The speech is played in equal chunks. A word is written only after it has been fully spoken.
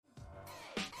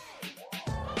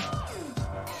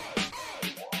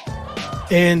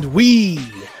And we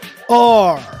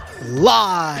are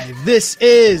live. This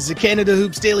is the Canada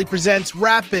Hoops Daily Presents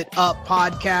Wrap It Up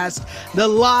podcast, the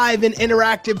live and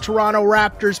interactive Toronto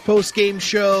Raptors post-game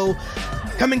show,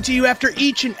 coming to you after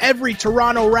each and every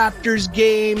Toronto Raptors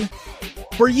game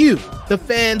for you, the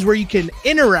fans, where you can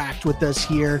interact with us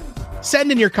here.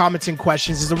 Send in your comments and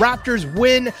questions as the Raptors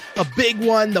win a big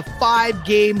one. The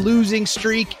 5-game losing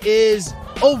streak is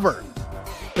over,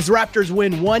 as the Raptors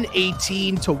win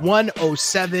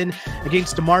 118-107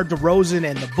 against DeMar DeRozan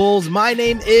and the Bulls. My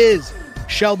name is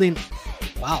Sheldon.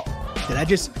 Wow, did I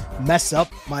just mess up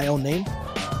my own name?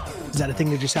 Is that a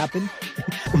thing that just happened?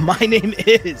 My name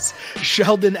is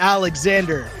Sheldon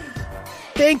Alexander.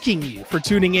 Thanking you for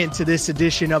tuning in to this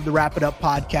edition of the Wrap It Up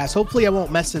podcast. Hopefully I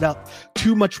won't mess it up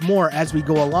too much more as we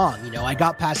go along. You know, I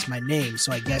got past my name,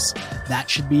 so I guess that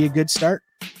should be a good start.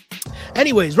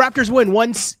 Anyways, Raptors win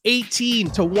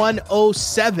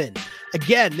 118-107.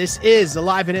 Again, this is a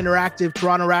live and interactive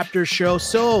Toronto Raptors show,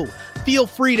 so feel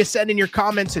free to send in your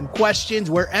comments and questions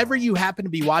wherever you happen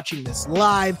to be watching this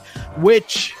live,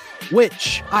 which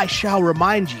I shall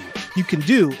remind you, you can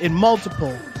do in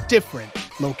multiple different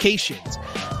locations.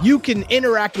 You can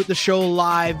interact with the show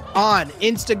live on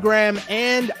Instagram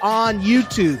and on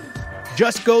YouTube.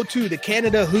 Just go to the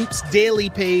Canada Hoops Daily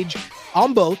page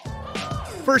on both.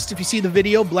 First, if you see the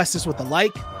video, bless us with a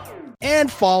like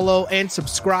and follow and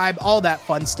subscribe, all that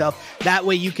fun stuff. That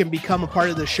way you can become a part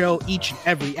of the show each and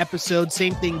every episode.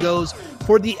 Same thing goes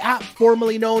for the app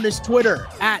formerly known as Twitter,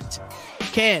 at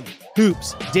Can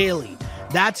Hoops Daily.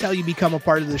 That's how you become a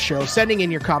part of the show, sending in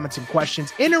your comments and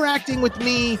questions, interacting with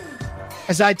me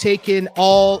as I take in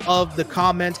all of the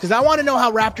comments, because I want to know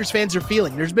how Raptors fans are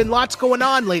feeling. There's been lots going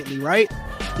on lately, right?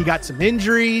 You got some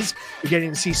injuries. You're getting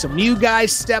to see some new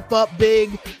guys step up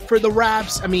big for the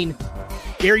Raps. I mean,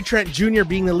 Gary Trent Jr.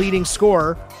 being the leading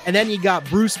scorer. And then you got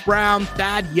Bruce Brown,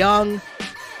 Thad Young,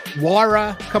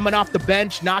 Wara coming off the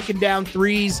bench, knocking down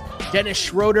threes. Dennis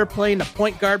Schroeder playing the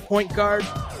point guard.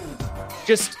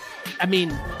 Just, I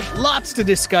mean, lots to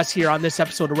discuss here on this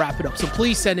episode to wrap it up. So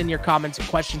please send in your comments and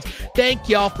questions. Thank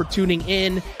y'all for tuning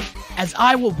in, as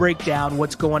I will break down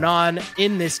what's going on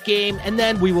in this game, and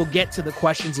then we will get to the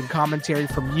questions and commentary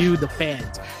from you, the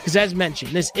fans. Because as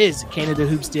mentioned, this is Canada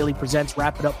Hoops Daily Presents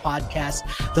Wrap It Up podcast,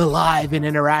 the live and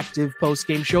interactive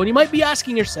post-game show. And you might be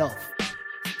asking yourself,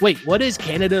 wait, what is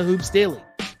Canada Hoops Daily?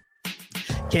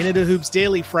 Canada Hoops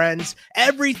Daily, friends.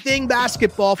 Everything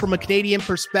basketball from a Canadian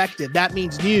perspective. That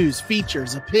means news,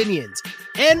 features, opinions,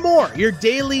 and more. Your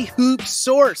daily hoops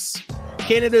source.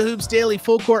 Canada Hoops Daily,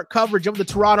 full court coverage of the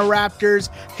Toronto Raptors,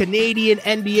 Canadian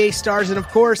NBA stars, and of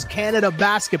course, Canada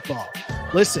basketball.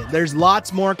 Listen, there's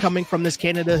lots more coming from this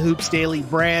Canada Hoops Daily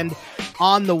brand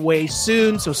on the way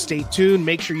soon, so stay tuned.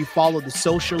 Make sure you follow the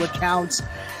social accounts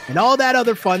and all that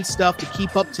other fun stuff to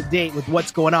keep up to date with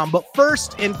what's going on. But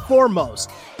first and foremost,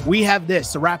 we have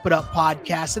this, the Wrap It Up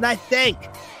podcast, and I thank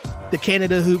the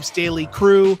Canada Hoops Daily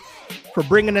crew for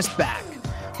bringing us back,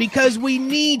 because we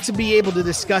need to be able to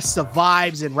discuss the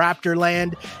vibes in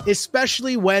Raptorland,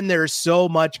 especially when there's so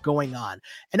much going on.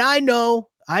 And I know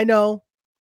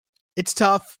it's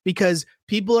tough, because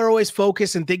people are always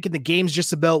focused and thinking the game's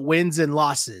just about wins and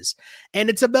losses.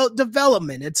 And it's about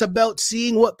development. It's about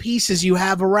seeing what pieces you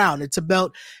have around. It's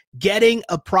about getting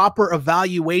a proper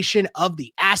evaluation of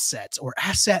the assets, or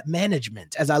asset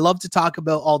management, as I love to talk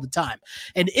about all the time.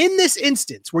 And in this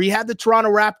instance, where you have the Toronto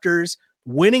Raptors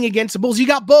winning against the Bulls, you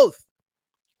got both.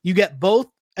 You get both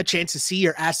a chance to see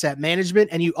your asset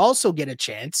management, and you also get a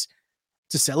chance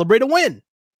to celebrate a win.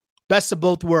 Best of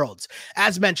both worlds.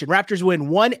 As mentioned, Raptors win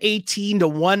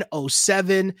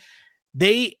 118-107.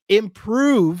 They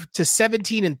improve to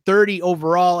 17-30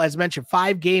 overall. As mentioned,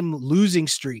 5-game losing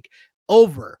streak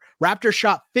over. Raptors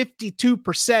shot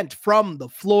 52% from the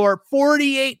floor,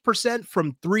 48%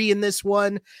 from three in this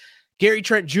one. Gary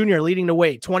Trent Jr. leading the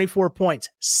way, 24 points,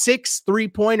 6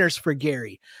 3-pointers for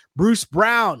Gary. Bruce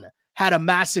Brown had a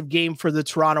massive game for the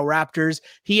Toronto Raptors.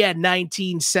 He had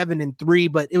 19, 7, and 3,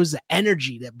 but it was the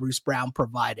energy that Bruce Brown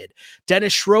provided.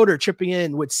 Dennis Schroeder chipping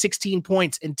in with 16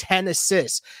 points and 10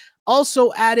 assists.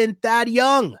 Also add in Thad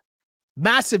Young.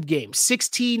 Massive game,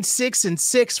 16, 6, and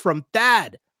 6 from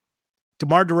Thad.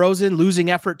 DeMar DeRozan,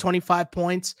 losing effort, 25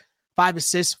 points, 5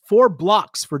 assists, 4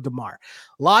 blocks for DeMar.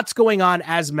 Lots going on,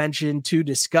 as mentioned, to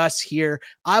discuss here.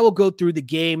 I will go through the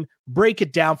game, break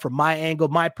it down from my angle,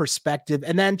 my perspective,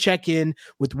 and then check in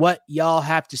with what y'all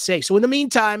have to say. So in the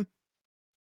meantime,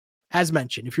 as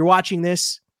mentioned, if you're watching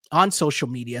this on social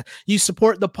media, you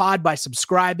support the pod by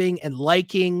subscribing and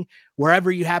liking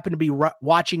wherever you happen to be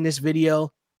watching this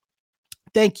video.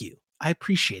 Thank you. I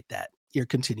appreciate that, your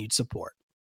continued support.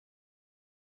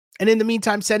 And in the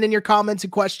meantime, send in your comments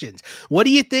and questions. What do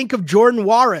you think of Jordan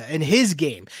Nwora and his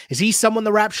game? Is he someone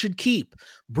the Raps should keep?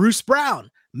 Bruce Brown,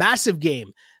 massive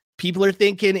game. People are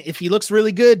thinking, if he looks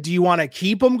really good, do you want to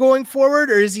keep him going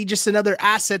forward, or is he just another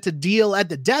asset to deal at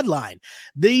the deadline?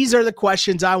 These are the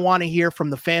questions I want to hear from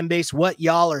the fan base, what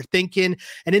y'all are thinking.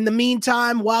 And in the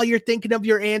meantime, while you're thinking of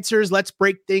your answers, let's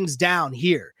break things down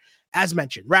here. As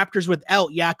mentioned, Raptors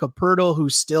without Jakob Poeltl,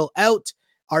 who's still out.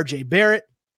 RJ Barrett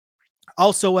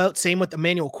also out. Same with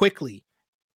Emmanuel Quickley.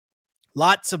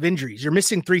 Lots of injuries. You're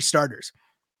missing 3 starters.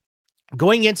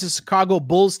 Going against the Chicago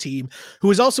Bulls team, who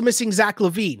is also missing Zach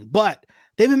LaVine, but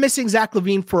they've been missing Zach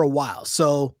LaVine for a while.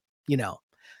 So,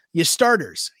 your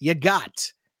starters, you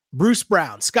got Bruce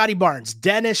Brown, Scotty Barnes,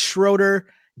 Dennis Schroeder,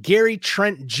 Gary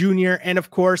Trent Jr., and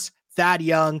of course, Thad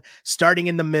Young starting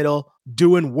in the middle,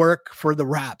 doing work for the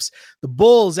Raps. The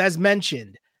Bulls, as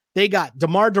mentioned, they got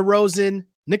DeMar DeRozan,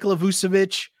 Nikola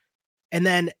Vucevic, and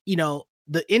then,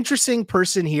 the interesting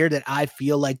person here that I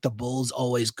feel like the Bulls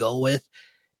always go with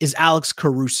is Alex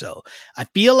Caruso. I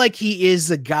feel like he is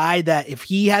the guy that if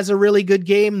he has a really good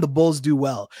game, the Bulls do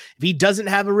well. If he doesn't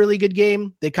have a really good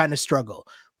game, they kind of struggle.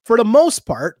 For the most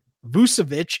part,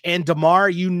 Vucevic and DeMar,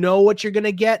 you know what you're going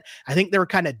to get. I think they were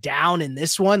kind of down in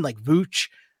this one. Like Vooch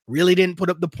really didn't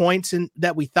put up the points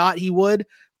that we thought he would.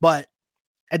 But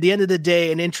at the end of the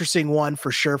day, an interesting one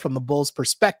for sure from the Bulls'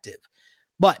 perspective.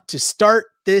 But to start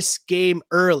this game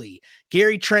early,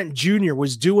 Gary Trent Jr.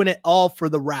 was doing it all for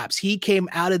the Raps. He came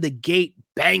out of the gate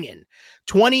banging.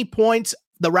 20 points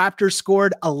the Raptors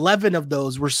scored. 11 of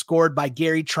those were scored by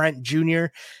Gary Trent Jr.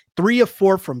 3 of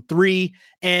 4 from 3.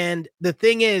 And the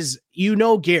thing is,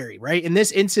 Gary, right? In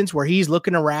this instance where he's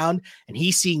looking around and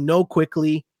he's seeing no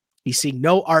Quickly, he's seeing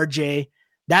no RJ,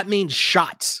 that means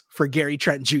shots for Gary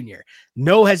Trent Jr.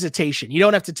 No hesitation. You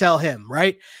don't have to tell him,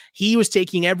 right? He was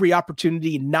taking every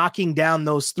opportunity, knocking down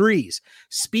those 3s.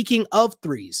 Speaking of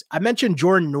 3s, I mentioned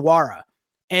Jordan Nwora.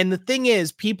 And the thing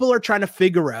is, people are trying to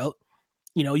figure out,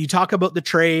 you talk about the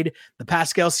trade, the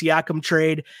Pascal Siakam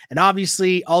trade, and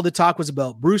obviously all the talk was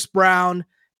about Bruce Brown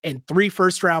and 3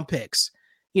 first-round picks.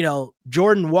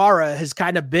 Jordan Nwora has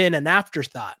kind of been an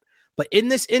afterthought. But in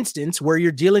this instance where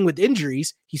you're dealing with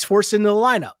injuries, he's forced into the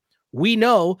lineup. We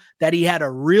know that he had a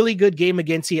really good game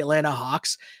against the Atlanta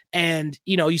Hawks. And,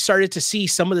 you started to see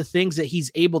some of the things that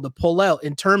he's able to pull out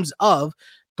in terms of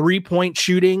 3-point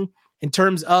shooting, in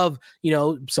terms of,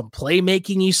 some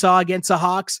playmaking you saw against the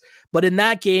Hawks. But in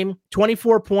that game,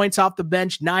 24 points off the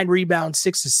bench, 9 rebounds,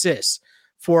 6 assists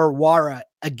for Nwora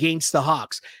against the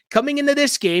Hawks. Coming into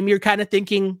this game, you're kind of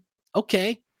thinking,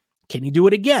 okay, can you do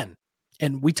it again?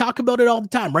 And we talk about it all the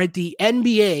time, right? The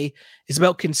NBA is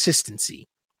about consistency.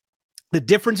 The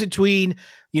difference between,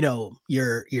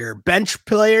 your bench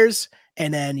players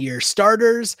and then your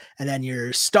starters and then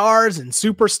your stars and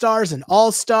superstars and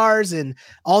all-stars and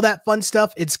all that fun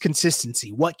stuff, it's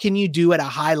consistency. What can you do at a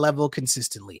high level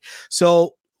consistently?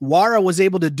 So Nwora was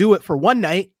able to do it for one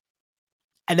night,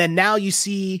 and then now you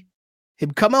see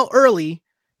him come out early,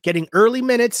 getting early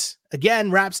minutes.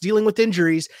 Again, Raps dealing with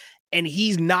injuries, and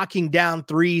he's knocking down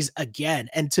 3s again.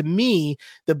 And to me,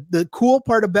 the cool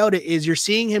part about it is you're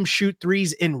seeing him shoot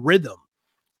 3s in rhythm,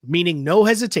 meaning no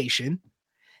hesitation.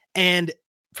 And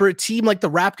for a team like the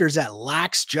Raptors that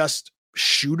lacks just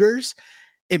shooters,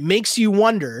 it makes you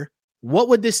wonder, what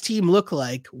would this team look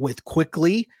like with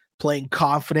Quickly playing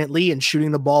confidently and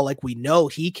shooting the ball like we know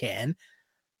he can,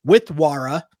 with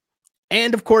Nwora,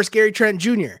 and of course, Gary Trent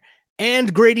Jr.,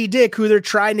 and Grady Dick, who they're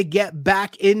trying to get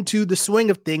back into the swing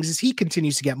of things as he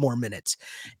continues to get more minutes.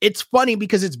 It's funny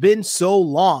because it's been so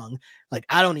long. Like,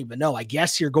 I don't even know. I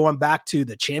guess you're going back to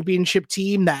the championship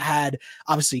team that had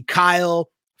obviously Kyle,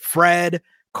 Fred,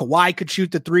 Kawhi could shoot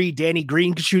the 3, Danny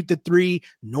Green could shoot the 3,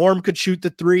 Norm could shoot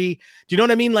the 3. Do you know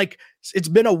what I mean? Like, it's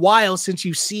been a while since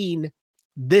you've seen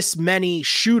this many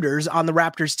shooters on the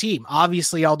Raptors team.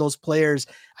 Obviously, all those players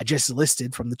I just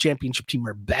listed from the championship team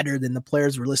are better than the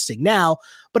players we're listing now,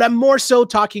 but I'm more so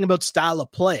talking about style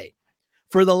of play.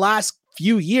 For the last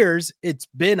few years, it's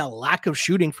been a lack of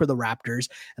shooting for the Raptors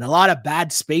and a lot of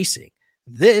bad spacing.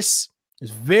 This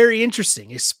is very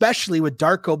interesting, especially with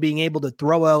Darko being able to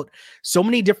throw out so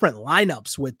many different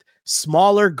lineups with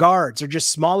smaller guards or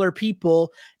just smaller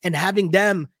people and having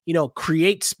them,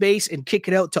 create space and kick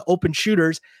it out to open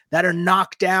shooters that are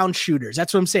knockdown shooters.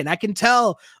 That's what I'm saying. I can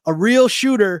tell a real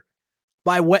shooter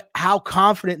by how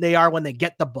confident they are when they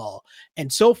get the ball. And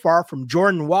so far from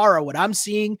Jordan Nwora, what I'm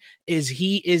seeing is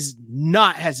he is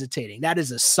not hesitating. That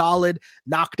is a solid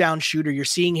knockdown shooter. You're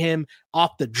seeing him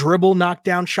off the dribble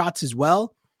knockdown shots as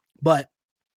well, but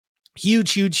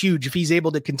huge if he's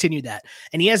able to continue that.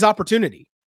 And he has opportunity.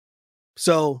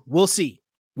 So we'll see.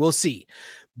 We'll see.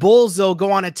 Bulls, though,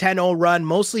 go on a 10-0 run,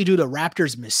 mostly due to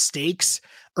Raptors' mistakes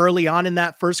early on in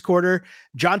that first quarter.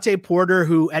 Jonte Porter,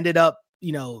 who ended up,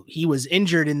 he was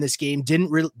injured in this game,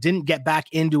 didn't get back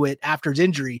into it after his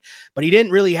injury, but he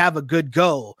didn't really have a good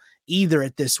go either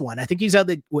at this one. I think he's out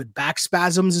with back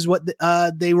spasms is what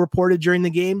they reported during the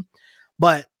game,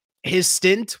 but his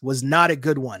stint was not a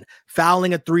good one.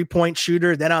 Fouling a 3-point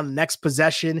shooter, then on the next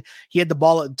possession, he had the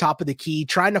ball at the top of the key,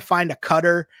 trying to find a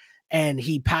cutter, and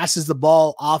he passes the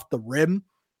ball off the rim.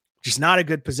 Just not a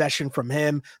good possession from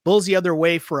him. Bulls the other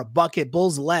way for a bucket.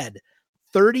 Bulls led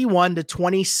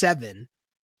 31-27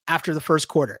 after the first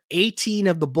quarter. 18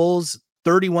 of the Bulls'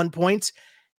 31 points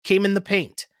came in the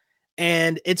paint.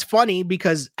 And it's funny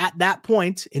because at that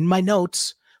point in my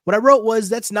notes, what I wrote was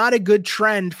that's not a good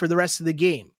trend for the rest of the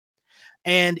game.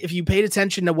 And if you paid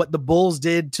attention to what the Bulls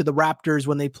did to the Raptors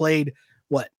when they played,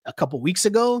 a couple weeks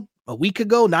ago, a week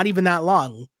ago, not even that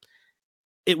long,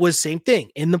 it was same thing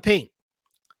in the paint.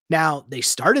 Now, they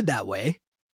started that way,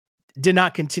 did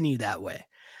not continue that way.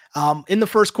 In the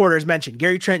first quarter, as mentioned,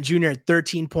 Gary Trent Jr. had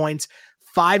 13 points,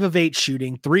 5 of 8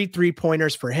 shooting, 3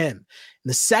 3-pointers for him. In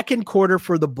the second quarter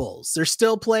for the Bulls, they're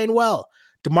still playing well.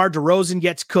 DeMar DeRozan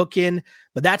gets cooking,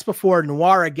 but that's before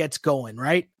Nwora gets going,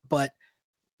 right? But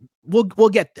we'll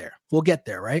get there. We'll get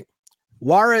there, right?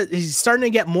 Nwora, he's starting to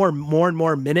get more and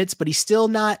more minutes, but he's still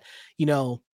not,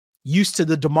 used to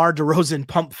the DeMar DeRozan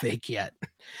pump fake yet.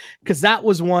 Because that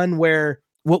was one where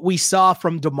what we saw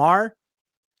from DeMar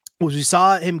was we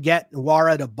saw him get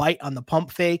Nwora to bite on the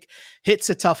pump fake, hits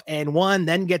a tough and one,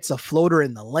 then gets a floater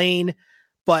in the lane.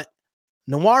 But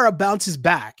Nwora bounces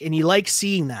back, and you like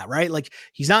seeing that, right? Like,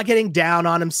 he's not getting down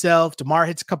on himself. DeMar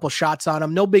hits a couple shots on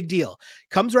him. No big deal.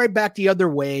 Comes right back the other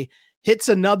way, hits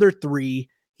another 3.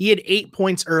 He had 8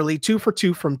 points early, 2 for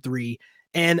 2 from 3.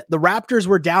 And the Raptors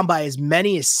were down by as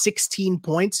many as 16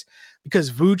 points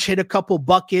because Vooch hit a couple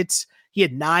buckets. He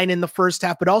had 9 in the first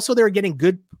half, but also they were getting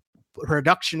good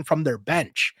production from their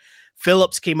bench.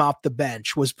 Phillips came off the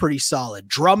bench, was pretty solid.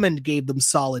 Drummond gave them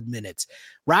solid minutes.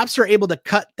 Raps are able to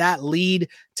cut that lead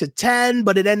to 10,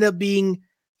 but it ended up being,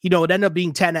 10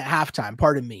 at halftime,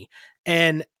 pardon me.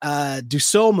 And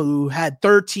Dusomu had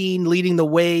 13 leading the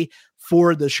way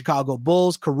for the Chicago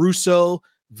Bulls. Caruso,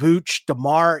 Vooch,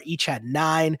 DeMar each had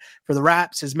 9 for the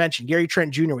Raps. As mentioned, Gary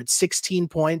Trent Jr. with 16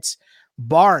 points.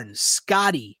 Barnes,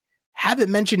 Scotty, haven't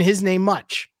mentioned his name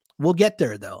much. We'll get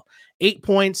there though. 8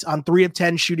 points on 3 of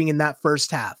 10 shooting in that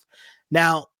first half.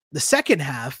 Now, the second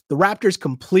half, the Raptors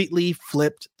completely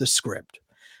flipped the script.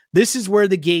 This is where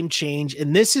the game changed,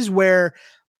 and this is where,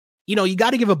 you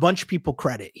got to give a bunch of people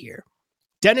credit here.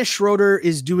 Dennis Schroeder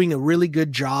is doing a really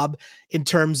good job in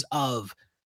terms of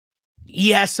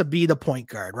he has to be the point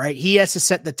guard, right? He has to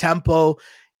set the tempo.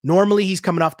 Normally he's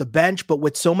coming off the bench, but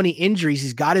with so many injuries,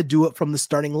 he's got to do it from the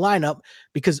starting lineup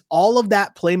because all of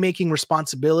that playmaking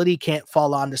responsibility can't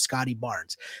fall on to Scotty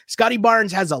Barnes. Scotty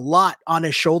Barnes has a lot on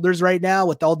his shoulders right now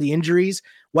with all the injuries,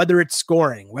 whether it's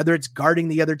scoring, whether it's guarding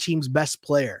the other team's best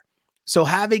player. So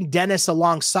having Dennis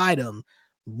alongside him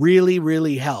really,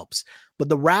 really helps. But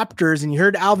the Raptors, and you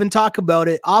heard Alvin talk about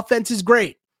it, offense is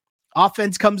great.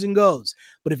 Offense comes and goes.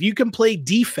 But if you can play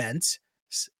defense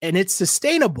and it's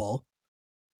sustainable,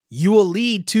 you will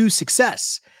lead to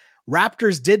success.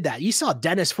 Raptors did that. You saw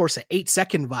Dennis force an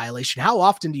 8-second violation. How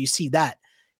often do you see that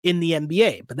in the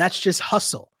NBA? But that's just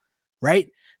hustle, right?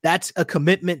 That's a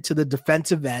commitment to the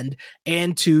defensive end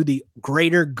and to the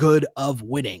greater good of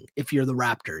winning if you're the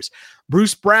Raptors.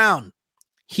 Bruce Brown,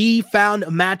 he found a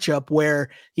matchup where,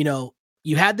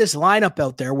 you had this lineup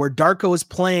out there where Darko is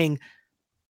playing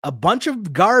a bunch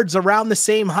of guards around the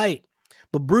same height.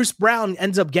 But Bruce Brown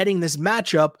ends up getting this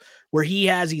matchup where he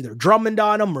has either Drummond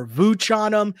on him or Vooch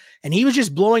on him, and he was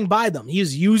just blowing by them. He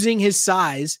was using his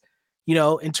size,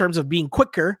 in terms of being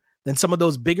quicker than some of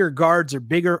those bigger guards or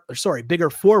bigger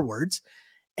forwards,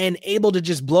 and able to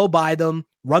just blow by them,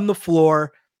 run the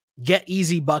floor, get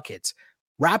easy buckets.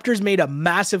 Raptors made a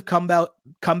massive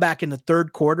comeback in the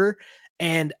third quarter,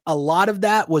 and a lot of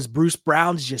that was Bruce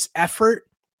Brown's just effort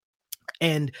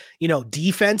and,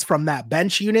 defense from that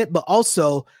bench unit, but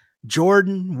also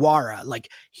Jordan Nwora.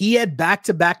 Like, he had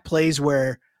back-to-back plays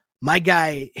where my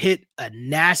guy hit a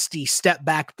nasty step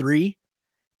back 3.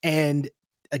 And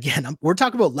again, we're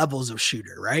talking about levels of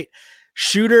shooter, right?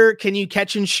 Shooter, can you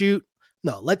catch and shoot?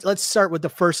 No, let's start with the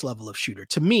first level of shooter.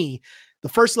 To me, the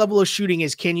first level of shooting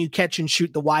is, can you catch and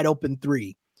shoot the wide open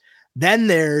 3? Then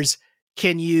there's,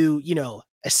 can you,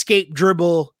 escape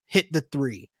dribble, hit the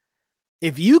 3?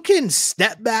 If you can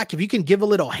step back, if you can give a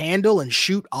little handle and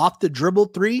shoot off the dribble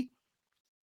 3,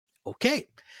 okay.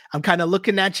 I'm kind of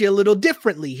looking at you a little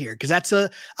differently here because that's a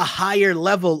higher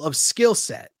level of skill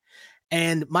set.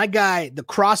 And my guy, the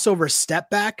crossover step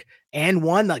back and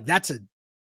one, like that's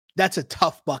a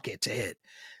tough bucket to hit.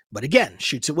 But again,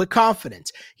 shoots it with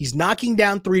confidence. He's knocking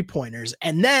down 3-pointers.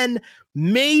 And then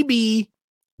maybe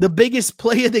the biggest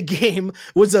play of the game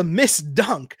was a missed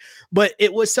dunk, but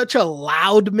it was such a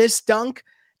loud missed dunk.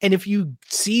 And if you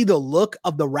see the look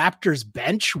of the Raptors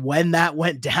bench when that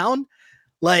went down,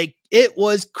 like it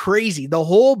was crazy. The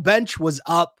whole bench was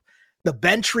up. The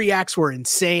bench reacts were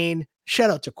insane.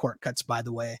 Shout out to Court Cuts, by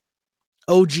the way.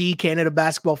 OG Canada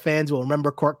basketball fans will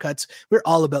remember Court Cuts. We're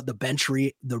all about the bench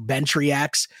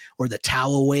reacts, or the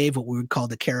towel wave, what we would call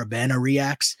the Caravana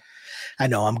reacts. I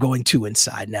know I'm going too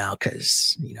inside now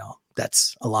because, you know,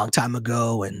 that's a long time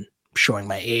ago and showing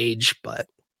my age, but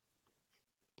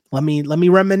let me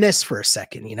reminisce for a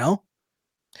second, you know?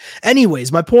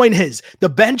 Anyways, my point is the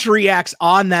bench reacts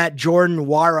on that Jordan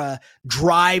Nwora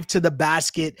drive to the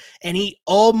basket, and he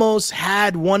almost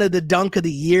had one of the dunk of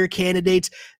the year candidates.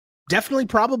 Definitely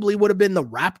probably would have been the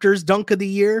Raptors dunk of the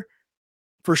year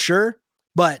for sure,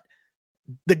 but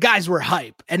the guys were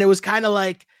hype, and it was kind of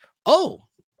like, oh,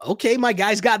 okay, my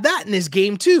guy's got that in his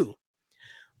game too.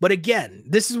 But again,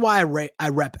 this is why I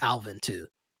rep Alvin too.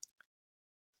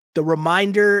 The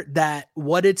reminder that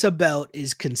what it's about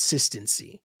is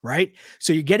consistency, right?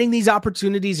 So you're getting these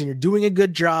opportunities and you're doing a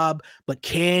good job, but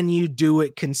can you do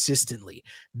it consistently?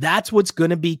 That's what's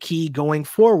going to be key going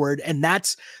forward. And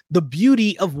that's the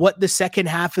beauty of what the second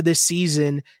half of this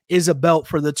season is about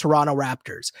for the Toronto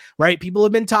Raptors, right? People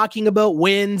have been talking about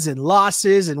wins and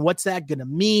losses and what's that going to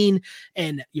mean.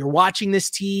 And you're watching this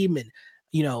team and,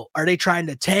 you know, are they trying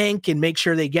to tank and make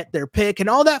sure they get their pick and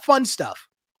all that fun stuff?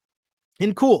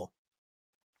 And cool.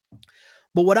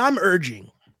 But what I'm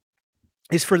urging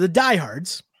is for the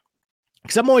diehards,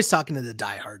 because I'm always talking to the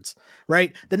diehards,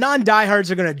 right? The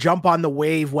non-diehards are going to jump on the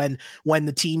wave when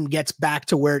the team gets back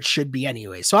to where it should be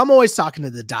anyway. So I'm always talking to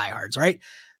the diehards, right?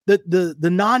 The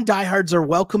non-diehards are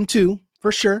welcome too,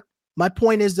 for sure. My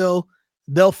point is though,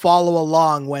 they'll follow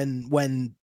along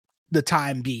when the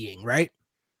time being, right?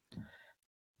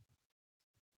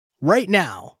 Right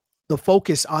now, the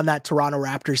focus on that Toronto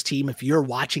Raptors team, if you're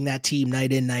watching that team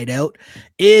night in, night out,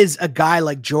 is a guy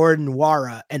like Jordan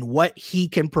Nwora and what he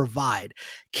can provide.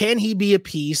 Can he be a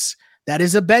piece that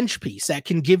is a bench piece that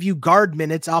can give you guard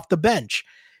minutes off the bench?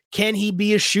 Can he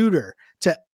be a shooter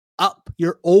to up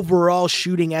your overall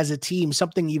shooting as a team,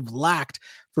 something you've lacked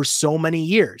for so many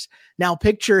years? Now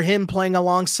picture him playing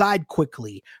alongside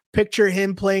Quickly. Picture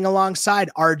him playing alongside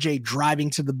RJ driving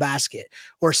to the basket,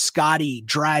 or Scotty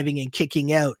driving and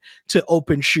kicking out to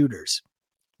open shooters.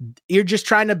 You're just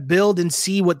trying to build and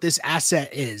see what this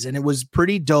asset is. And it was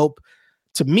pretty dope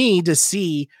to me to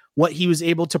see what he was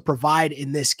able to provide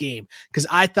in this game, because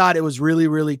I thought it was really,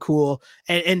 really cool.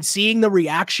 And seeing the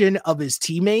reaction of his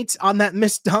teammates on that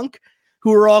missed dunk,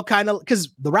 who were all kind of, because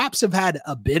the Raps have had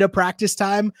a bit of practice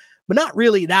time, but not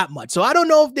really that much. So I don't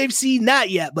know if they've seen that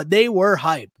yet, but they were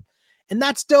hype. And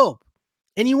that's dope.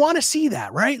 And you want to see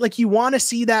that, right? Like you want to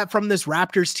see that from this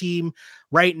Raptors team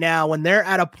right now when they're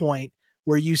at a point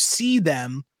where you see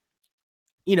them,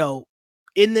 you know,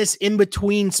 in this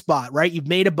in-between spot, right? You've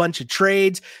made a bunch of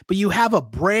trades, but you have a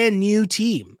brand new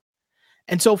team.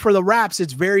 And so for the Raps,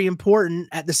 it's very important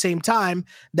at the same time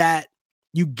that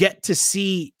you get to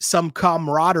see some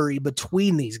camaraderie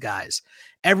between these guys.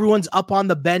 Everyone's up on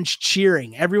the bench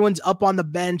cheering. Everyone's up on the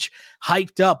bench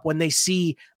hyped up when they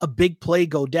see a big play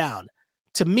go down.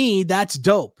 To me, that's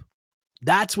dope.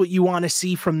 That's what you want to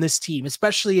see from this team,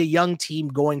 especially a young team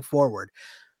going forward.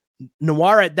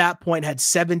 Nwora at that point had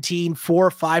 17, 4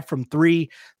 or 5 from 3.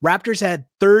 Raptors had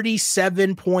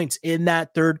 37 points in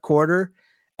that third quarter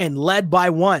and led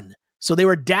by 1. So they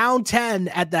were down 10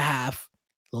 at the half,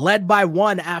 led by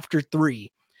 1 after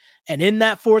 3. And in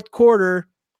that fourth quarter,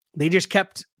 they just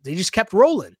kept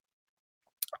rolling.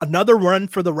 Another run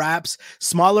for the Raps,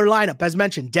 smaller lineup. As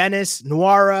mentioned, Dennis,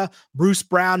 Nwora, Bruce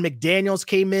Brown, McDaniels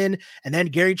came in, and then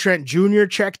Gary Trent Jr.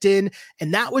 checked in.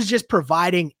 And that was just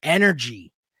providing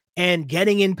energy and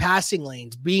getting in passing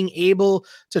lanes, being able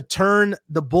to turn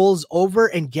the Bulls over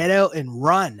and get out and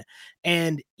run.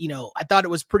 And, you know, I thought it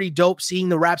was pretty dope seeing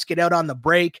the Raps get out on the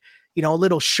break. You know, a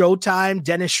little showtime.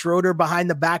 Dennis Schroeder behind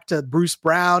the back to Bruce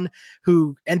Brown,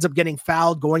 who ends up getting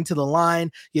fouled going to the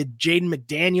line. You had Jaden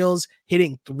McDaniels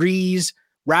hitting threes.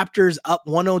 Raptors up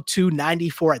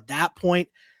 102-94 at that point.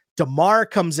 DeMar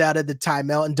comes out of the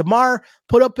timeout, and DeMar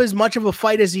put up as much of a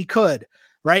fight as he could,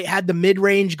 right? Had the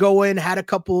mid-range going, had a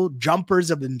couple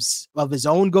jumpers of his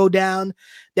own go down.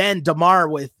 Then DeMar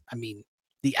with,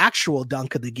 the actual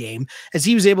dunk of the game, as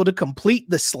he was able to complete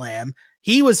the slam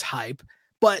He was hype,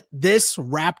 but this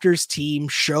Raptors team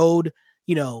showed,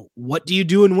 what do you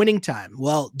do in winning time?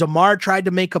 Well, DeMar tried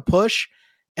to make a push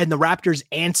and the Raptors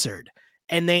answered,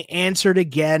 and they answered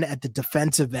again at the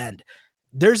defensive end.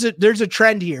 There's a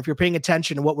trend here. If you're paying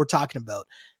attention to what we're talking about,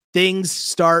 things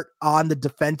start on the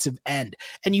defensive end,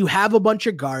 and you have a bunch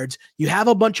of guards, you have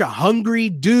a bunch of hungry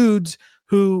dudes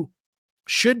who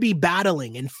should be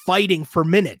battling and fighting for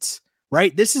minutes,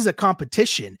 right? This is a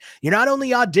competition. You're not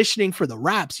only auditioning for the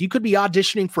Raps, you could be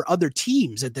auditioning for other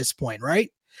teams at this point, right?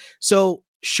 So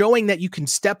showing that you can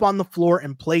step on the floor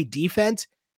and play defense,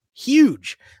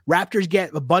 huge. Raptors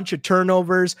get a bunch of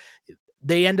turnovers.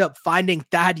 They end up finding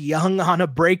Thad Young on a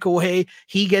breakaway.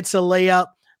 He gets a layup.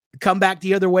 Come back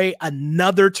the other way,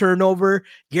 another turnover.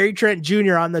 Gary Trent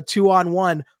Jr. on the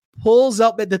 2-on-1 pulls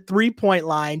up at the 3-point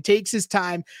line, takes his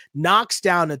time, knocks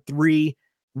down a three,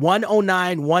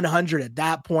 109-100 at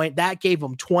that point. That gave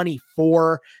him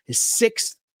 24, his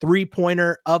sixth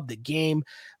three-pointer of the game.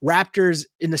 Raptors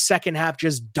in the second half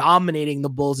just dominating the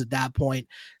Bulls at that point.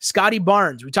 Scotty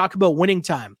Barnes, we talk about winning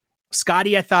time.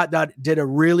 Scotty, I thought that did a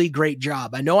really great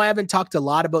job. I know I haven't talked a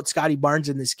lot about Scotty Barnes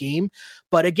in this game,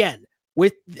 but again,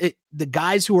 with the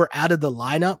guys who are out of the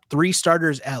lineup, 3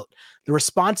 starters out, the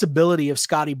responsibility of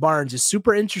Scotty Barnes is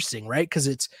super interesting, right? Because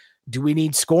it's, do we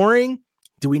need scoring?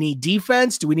 Do we need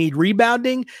defense? Do we need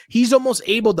rebounding? He's almost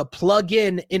able to plug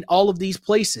in all of these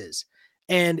places.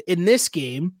 And in this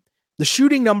game, the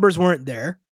shooting numbers weren't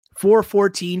there.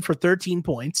 4-14 for 13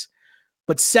 points,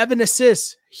 but 7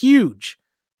 assists, huge,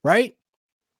 right?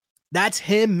 That's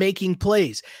him making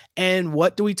plays. And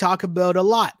what do we talk about a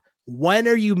lot? When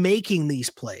are you making these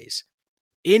plays?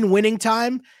 In winning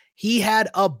time, he had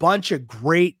a bunch of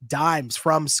great dimes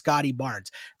from Scotty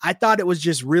Barnes. I thought it was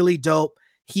just really dope.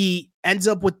 He ends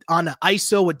up on an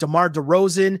ISO with DeMar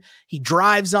DeRozan. He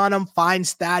drives on him,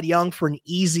 finds Thad Young for an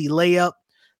easy layup.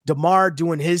 DeMar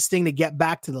doing his thing to get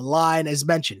back to the line. As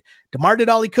mentioned, DeMar did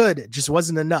all he could. It just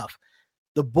wasn't enough.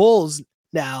 The Bulls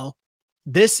now,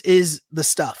 this is the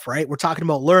stuff, right? We're talking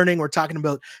about learning. We're talking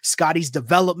about Scotty's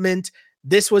development.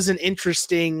 This was an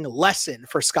interesting lesson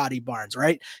for Scotty Barnes,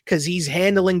 right? Because he's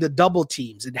handling the double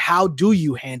teams. And how do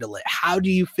you handle it? How do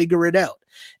you figure it out?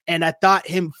 And I thought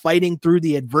him fighting through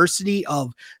the adversity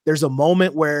of, there's a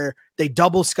moment where they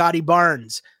double Scotty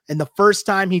Barnes, and the first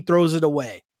time he throws it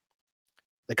away.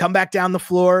 They come back down the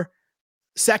floor.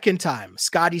 Second time,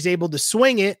 Scotty's able to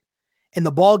swing it, and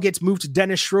the ball gets moved to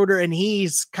Dennis Schroeder, and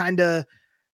he's kind of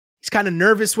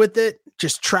nervous with it,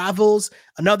 just travels.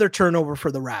 Another turnover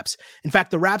for the Raps. In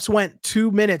fact, the Raps went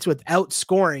 2 minutes without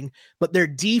scoring, but their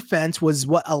defense was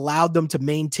what allowed them to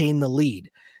maintain the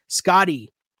lead.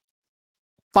 Scotty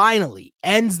finally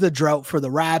ends the drought for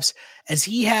the Raps, as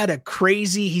he had a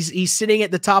crazy, he's sitting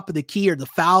at the top of the key or the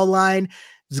foul line.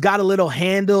 He's got a little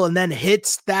handle and then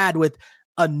hits Thad with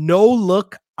a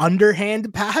no-look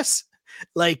underhand pass.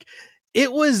 Like,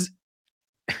 it was,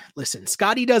 listen,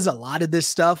 Scotty does a lot of this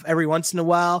stuff every once in a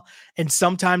while, and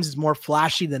sometimes it's more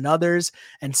flashy than others,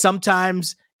 and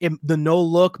sometimes the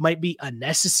no-look might be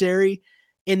unnecessary.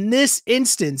 In this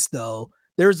instance, though,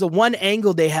 there's the one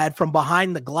angle they had from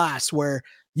behind the glass where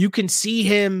you can see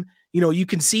him, you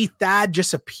can see Thad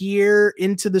just appear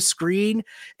into the screen.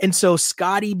 And so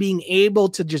Scotty being able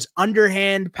to just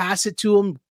underhand pass it to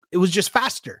him, it was just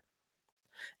faster.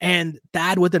 And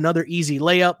Thad with another easy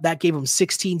layup, that gave him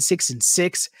 16, 6, and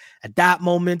 6 at that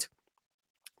moment.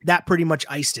 That pretty much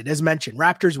iced it. As mentioned,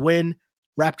 Raptors win.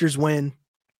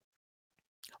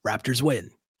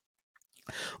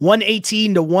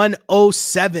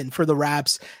 118-107 for the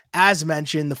Raps. As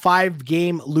mentioned, the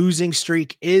 5-game losing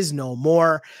streak is no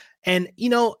more. And,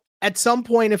 at some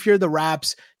point, if you're the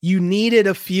Raps, you needed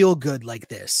a feel good like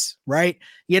this, right?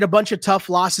 You had a bunch of tough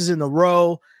losses in a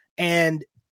row, and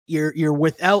you're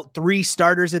without 3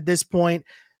 starters at this point.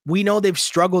 We know they've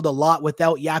struggled a lot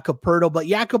without Jakob Poeltl, but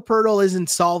Jakob Poeltl isn't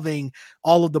solving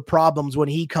all of the problems when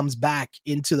he comes back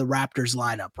into the Raptors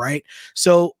lineup, right?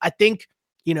 So I think,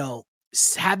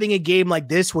 having a game like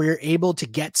this where you're able to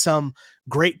get some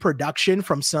great production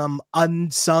from some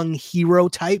unsung hero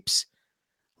types,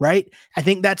 right? I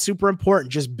think that's super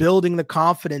important, just building the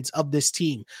confidence of this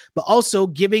team, but also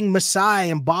giving Masai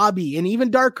and Bobby and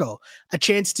even Darko a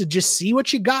chance to just see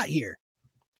what you got here.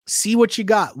 See what you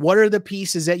got. What are the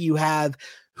pieces that you have?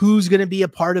 Who's going to be a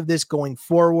part of this going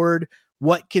forward?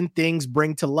 What can things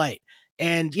bring to light?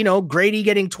 And, Grady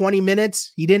getting 20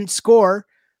 minutes, he didn't score,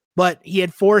 but he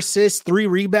had 4 assists, 3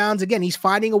 rebounds. Again, he's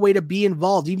finding a way to be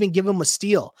involved, even give him a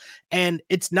steal. And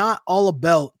it's not all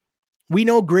about, we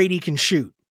know Grady can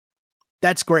shoot.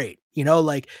 That's great.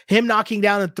 Like him knocking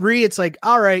down a 3, it's like,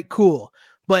 all right, cool.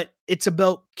 But it's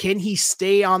about, can he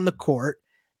stay on the court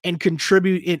and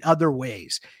contribute in other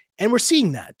ways? And we're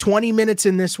seeing that 20 minutes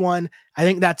in this one. I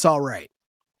think that's all right.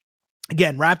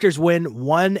 Again, Raptors win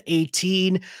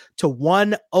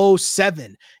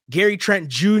 118-107. Gary Trent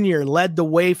Jr. led the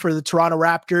way for the Toronto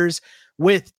Raptors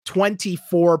with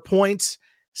 24 points,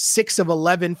 6 of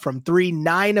 11 from 3,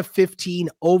 9 of 15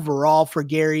 overall for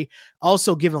Gary.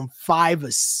 Also give him 5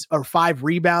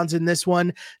 rebounds in this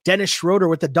one. Dennis Schroeder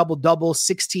with a double-double,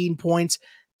 16 points,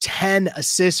 10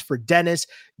 assists for Dennis.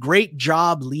 Great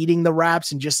job leading the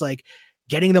Raps and just like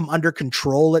getting them under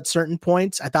control at certain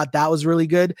points. I thought that was really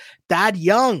good. Thad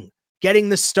Young getting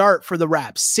the start for the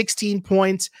Raps. 16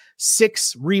 points,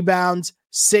 6 rebounds,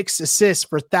 6 assists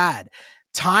for Thad.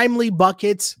 Timely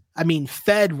buckets. I mean,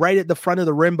 fed right at the front of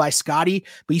the rim by Scotty,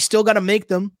 but you still got to make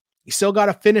them. You still got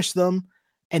to finish them.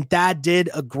 And Thad did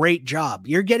a great job.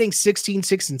 You're getting 16,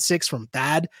 6, and 6 from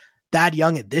Thad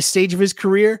Young at this stage of his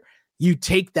career. You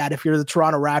take that if you're the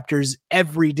Toronto Raptors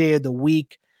every day of the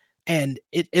week. And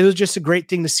it was just a great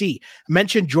thing to see. I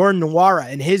mentioned Jordan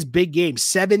Nwora in his big game,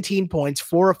 17 points,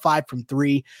 4 of 5 from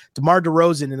 3. DeMar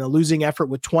DeRozan in a losing effort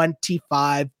with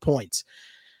 25 points.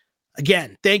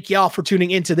 Again, thank y'all for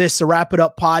tuning into this The Wrap It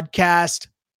Up podcast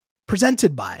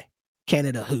presented by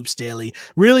Canada Hoops Daily.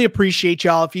 Really appreciate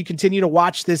y'all. If you continue to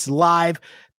watch this live,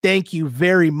 thank you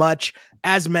very much.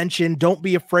 As mentioned, don't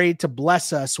be afraid to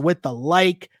bless us with a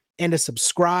like and a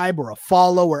subscribe or a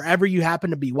follow wherever you happen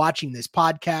to be watching this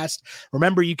podcast.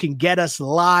 Remember, you can get us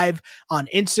live on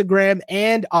Instagram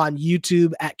and on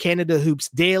YouTube at Canada Hoops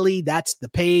Daily. That's the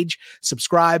page.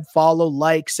 Subscribe, follow,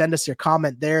 like, send us your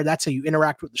comment there. That's how you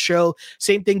interact with the show.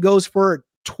 Same thing goes for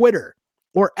Twitter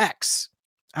or X.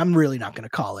 I'm really not going to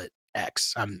call it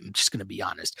X. I'm just going to be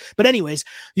honest. But anyways,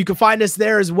 you can find us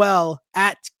there as well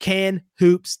at Can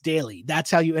Hoops Daily.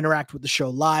 That's how you interact with the show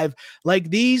live, like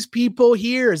these people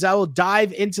here, as I will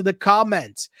dive into the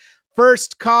comments.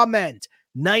 First comment,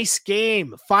 nice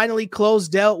game. Finally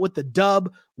closed out with the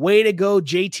dub. Way to go,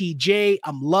 JTJ.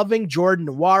 I'm loving Jordan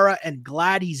Nwora and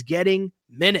glad he's getting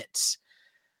minutes.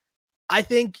 I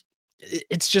think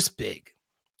it's just big,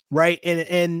 right?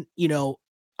 And you know,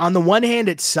 on the one hand,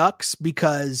 it sucks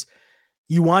because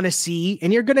you want to see,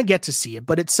 and you're going to get to see it,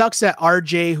 but it sucks that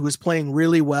RJ, who is playing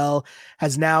really well,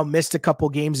 has now missed a couple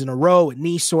games in a row with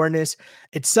knee soreness.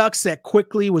 It sucks that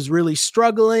Quickly was really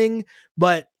struggling,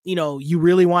 but you know, you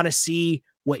really want to see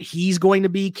what he's going to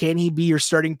be. Can he be your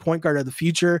starting point guard of the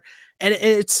future? And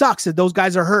it sucks that those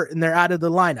guys are hurt and they're out of the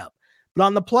lineup. But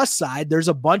on the plus side, there's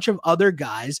a bunch of other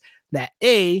guys that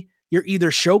you're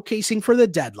either showcasing for the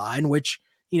deadline, which,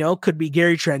 you know, could be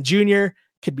Gary Trent Jr.,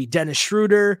 could be Dennis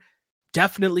Schroeder,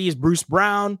 definitely is Bruce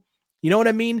Brown. You know what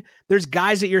I mean? There's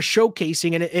guys that you're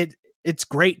showcasing, and it's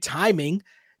great timing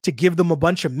to give them a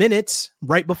bunch of minutes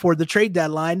right before the trade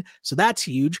deadline. So that's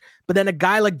huge. But then a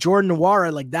guy like Jordan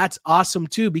Nwora, like that's awesome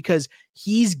too, because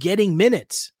he's getting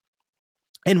minutes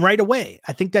and right away.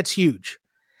 I think that's huge.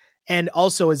 And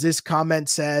also, as this comment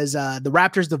says, the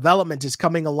Raptors development is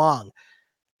coming along.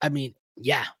 I mean,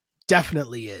 yeah,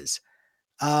 definitely is.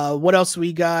 What else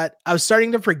we got? I was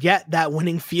starting to forget that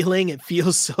winning feeling. It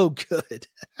feels so good.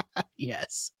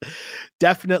 Yes,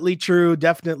 definitely true.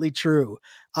 Definitely true.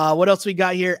 What else we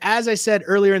got here? As I said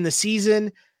earlier in the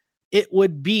season, it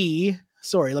would be,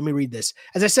 let me read this.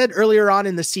 As I said earlier on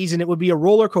in the season, it would be a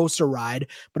roller coaster ride,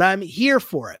 but I'm here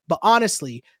for it. But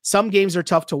honestly, some games are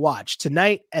tough to watch.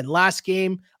 Tonight and last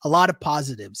game, a lot of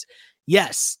positives.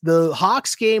 Yes, the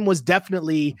Hawks game was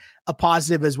definitely a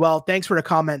positive as well. Thanks for the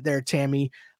comment there,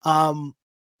 Tammy. The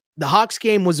Hawks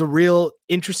game was a real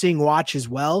interesting watch as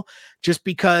well, just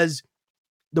because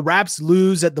the Raps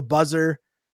lose at the buzzer,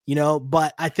 you know,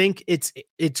 but I think it's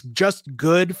just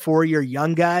good for your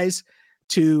young guys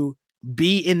to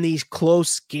be in these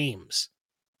close games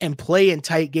and play in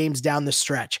tight games down the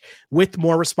stretch with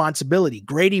more responsibility.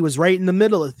 Grady was right in the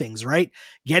middle of things, right?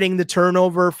 Getting the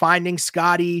turnover, finding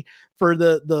Scotty for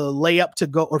the layup to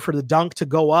go, or for the dunk to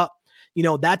go up. You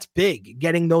know, that's big,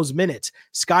 getting those minutes.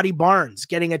 Scotty Barnes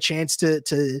getting a chance to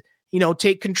you know,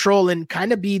 take control and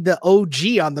kind of be the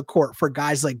OG on the court for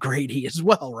guys like Grady as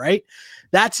well, right?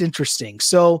 That's interesting.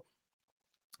 So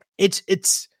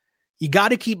it's you got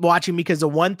to keep watching, because the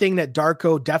one thing that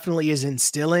Darko definitely is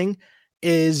instilling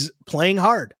is playing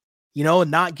hard, you know,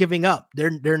 and not giving up.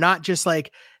 They're not just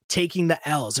like taking the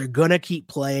L's. They're going to keep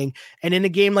playing. And in a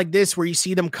game like this, where you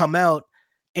see them come out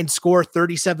and score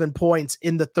 37 points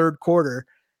in the third quarter,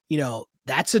 you know,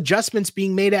 that's adjustments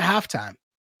being made at halftime.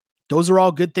 Those are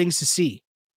all good things to see.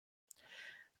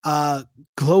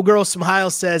 Glow Girl Smile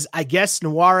says, I guess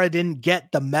Nwora didn't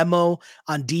get the memo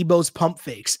on Debo's pump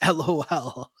fakes.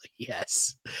 LOL.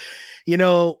 Yes.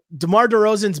 DeMar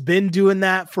DeRozan's been doing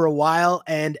that for a while.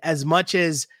 And as much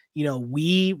as,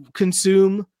 we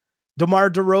consume DeMar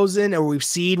DeRozan,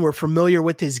 or we're familiar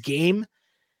with his game,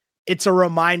 it's a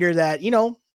reminder that,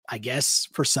 I guess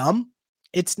for some,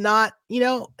 it's not,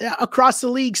 across the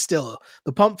league still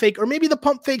the pump fake, or maybe the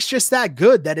pump fake's just that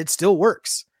good that it still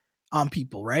works on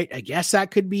people, right? I guess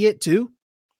that could be it too.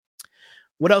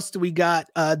 What else do we got?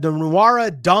 The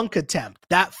Nwara dunk attempt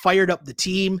that fired up the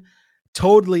team.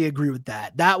 Totally agree with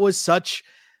that. That was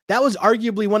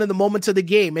arguably one of the moments of the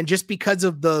game. And just because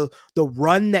of the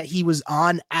run that he was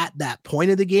on at that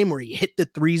point of the game where he hit the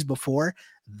 3's before,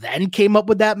 then came up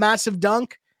with that massive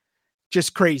dunk.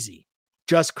 Just crazy.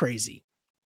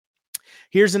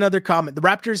 Here's another comment. The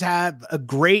Raptors have a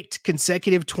great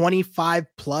consecutive 25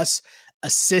 plus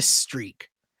assist streak.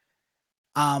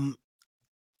 Darko,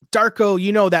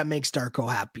 that makes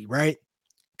Darko happy, right?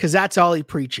 Because that's all he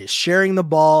preaches, sharing the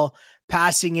ball,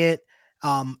 passing it.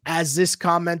 As this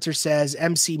commenter says,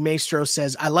 MC Maestro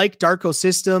says, I like Darko's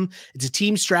system. It's a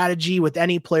team strategy with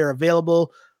any player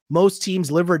available. Most teams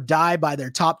live or die by their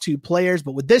top two players,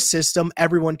 but with this system,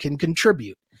 everyone can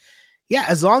contribute. Yeah,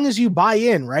 as long as you buy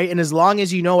in, right? And as long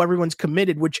as everyone's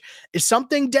committed, which is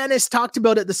something Dennis talked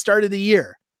about at the start of the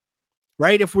year,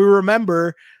 right? If we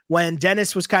remember when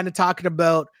Dennis was kind of talking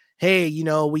about, hey,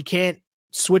 we can't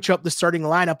switch up the starting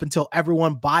lineup until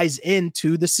everyone buys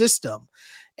into the system.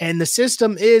 And the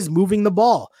system is moving the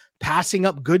ball, passing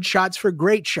up good shots for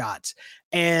great shots.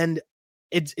 And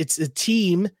it's a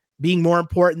team being more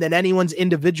important than anyone's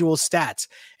individual stats.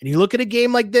 And you look at a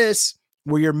game like this,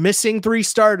 where you're missing 3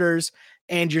 starters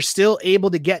and you're still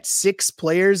able to get 6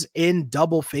 players in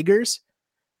double figures,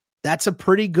 that's a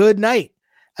pretty good night.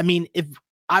 I mean, if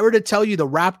I were to tell you the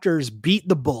Raptors beat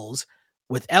the Bulls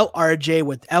without RJ,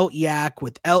 without Yak,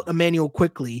 without Emmanuel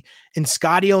Quickley, and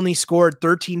Scotty only scored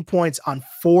 13 points on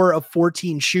 4 of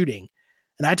 14 shooting,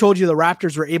 and I told you the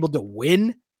Raptors were able to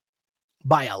win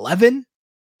by 11,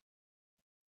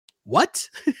 what?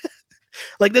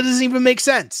 Like, that doesn't even make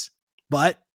sense.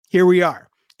 But here we are.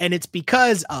 And it's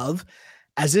because of,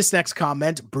 as this next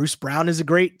comment, Bruce Brown is a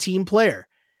great team player.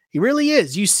 He really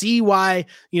is. You see why,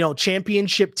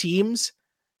 championship teams,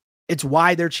 it's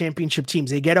why they're championship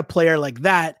teams. They get a player like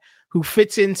that who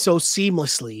fits in so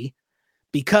seamlessly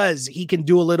because he can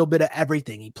do a little bit of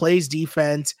everything. He plays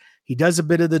defense. He does a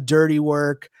bit of the dirty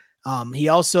work. He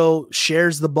also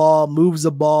shares the ball, moves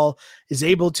the ball, is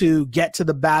able to get to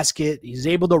the basket. He's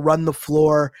able to run the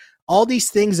floor. All these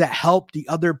things that help the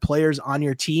other players on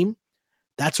your team,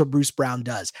 that's what Bruce Brown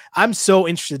does. I'm so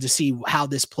interested to see how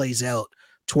this plays out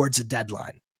towards the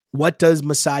deadline. What does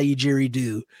Masai Ujiri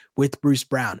do with Bruce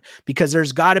Brown? Because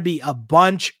there's got to be a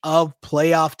bunch of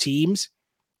playoff teams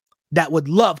that would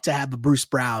love to have a Bruce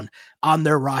Brown on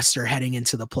their roster heading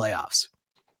into the playoffs.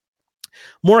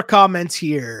 More comments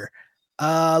here.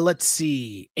 Let's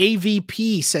see.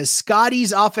 AVP says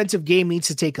Scotty's offensive game needs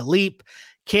to take a leap.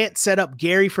 Can't set up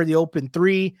Gary for the open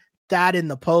 3, that in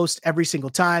the post every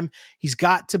single time. He's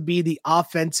got to be the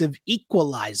offensive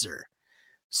equalizer.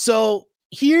 So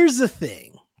here's the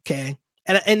thing, okay?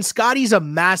 And Scotty's a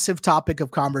massive topic of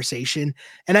conversation,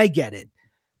 and I get it.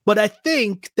 But I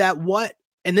think that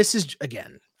and this is,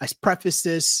 again, I preface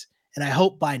this, and I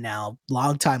hope by now,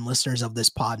 longtime listeners of this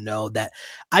pod know that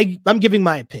I'm giving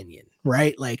my opinion,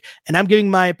 right? And I'm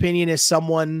giving my opinion as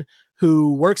someone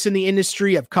who works in the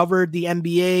industry. I've covered the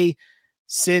NBA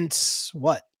since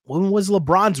when was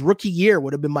LeBron's rookie year?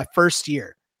 Would have been my first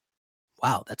year.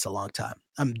 Wow, that's a long time.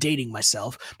 I'm dating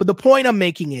myself. But the point I'm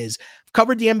making is I've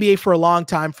covered the NBA for a long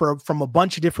time from a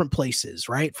bunch of different places,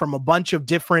 right? From a bunch of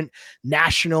different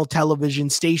national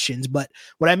television stations. But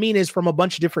what I mean is from a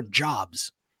bunch of different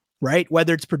jobs, right?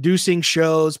 Whether it's producing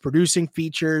shows, producing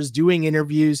features, doing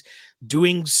interviews,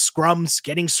 doing scrums,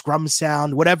 getting scrum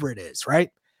sound, whatever it is, right?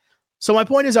 So my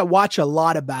point is I watch a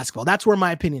lot of basketball. That's where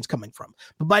my opinion's coming from.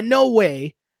 But by no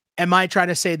way am I trying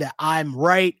to say that I'm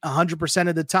right 100%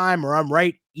 of the time, or I'm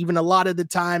right even a lot of the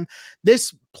time.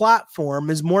 This platform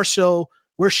is more so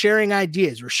we're sharing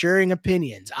ideas, we're sharing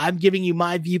opinions. I'm giving you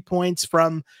my viewpoints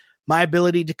from my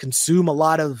ability to consume a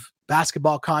lot of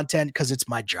basketball content because it's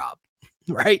my job,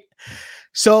 right?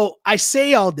 So I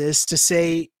say all this to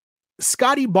say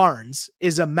Scotty Barnes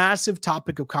is a massive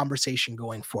topic of conversation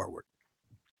going forward.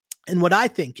 And what I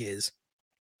think is,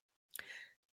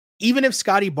 even if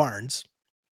Scotty Barnes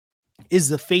is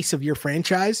the face of your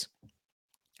franchise,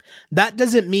 that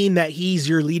doesn't mean that he's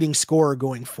your leading scorer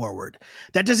going forward.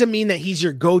 That doesn't mean that he's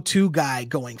your go-to guy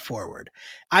going forward.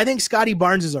 I think Scotty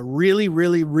Barnes is a really,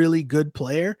 really, really good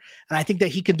player, and I think that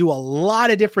he can do a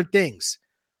lot of different things.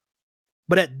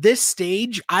 But at this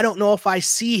stage, I don't know if I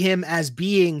see him as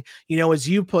being, as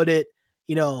you put it,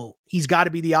 he's got to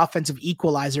be the offensive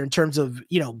equalizer in terms of,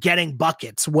 getting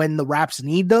buckets when the Raps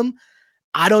need them.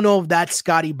 I don't know if that's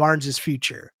Scottie Barnes'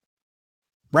 future,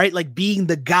 right? Like being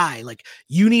the guy, like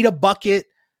you need a bucket,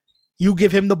 you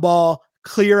give him the ball,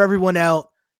 clear everyone out.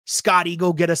 Scottie,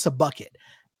 go get us a bucket.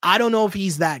 I don't know if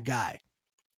he's that guy.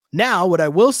 Now, what I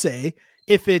will say,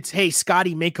 if it's, hey,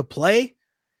 Scottie, make a play,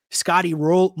 Scottie,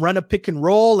 run a pick and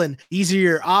roll, and these are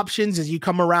your options as you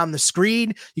come around the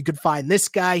screen. You could find this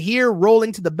guy here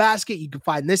rolling to the basket. You could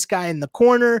find this guy in the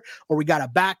corner, or we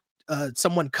got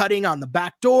someone cutting on the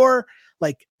back door.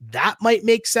 Like that might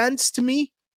make sense to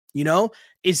me.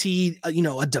 Is he,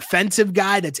 a defensive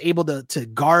guy that's able to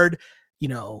guard,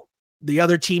 the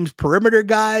other team's perimeter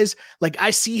guys? Like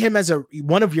I see him as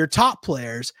one of your top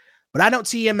players, but I don't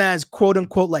see him as quote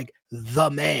unquote, like the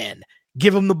man.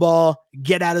 Give him the ball,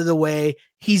 get out of the way.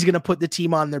 He's going to put the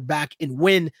team on their back and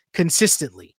win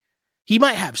consistently. He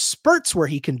might have spurts where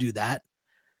he can do that,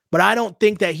 but I don't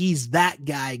think that he's that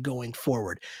guy going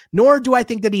forward. Nor do I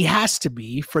think that he has to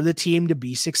be for the team to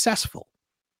be successful,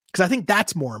 because I think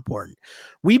that's more important.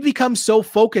 We become so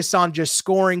focused on just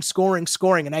scoring,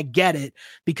 and I get it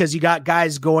because you got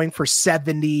guys going for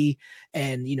 70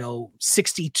 and,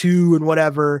 62 and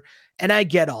whatever, and I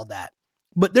get all that.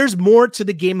 But there's more to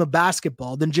the game of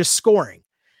basketball than just scoring.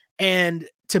 And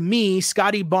to me,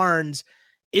 Scottie Barnes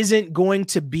isn't going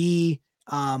to be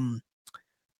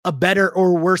a better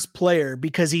or worse player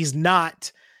because he's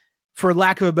not, for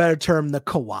lack of a better term, the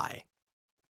Kawhi.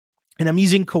 And I'm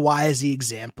using Kawhi as the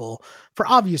example for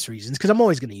obvious reasons, because I'm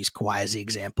always going to use Kawhi as the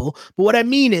example. But what I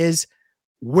mean is,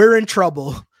 we're in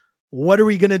trouble. What are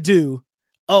we going to do?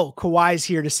 Oh, Kawhi's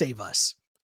here to save us.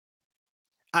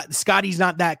 Scottie's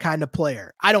not that kind of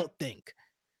player, I don't think.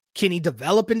 Can he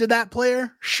develop into that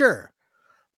player? Sure.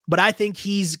 But I think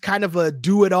he's kind of a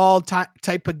do-it-all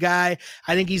type of guy.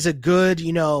 I think he's a good,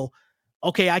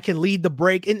 okay, I can lead the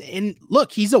break. And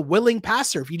look, he's a willing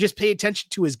passer. If you just pay attention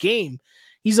to his game,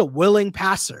 he's a willing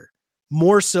passer,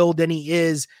 more so than he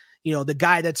is, the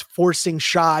guy that's forcing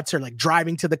shots or like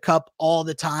driving to the cup all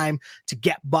the time to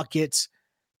get buckets.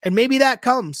 And maybe that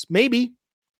comes, maybe.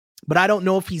 But I don't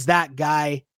know if he's that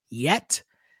guy yet.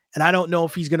 And I don't know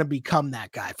if he's going to become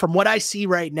that guy. From what I see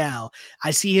right now, I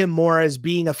see him more as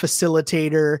being a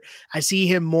facilitator. I see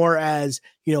him more as,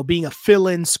 being a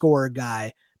fill-in scorer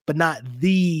guy, but not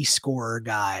the scorer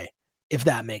guy, if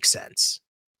that makes sense.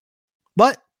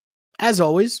 But as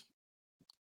always,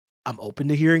 I'm open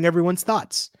to hearing everyone's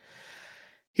thoughts.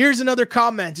 Here's another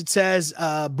comment. It says,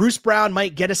 Bruce Brown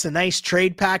might get us a nice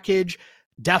trade package.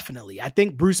 Definitely. I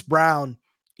think Bruce Brown,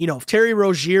 if Terry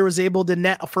Rozier was able to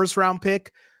net a first round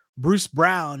pick, Bruce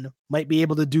Brown might be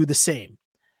able to do the same.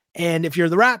 And if you're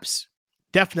the Raps,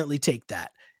 definitely take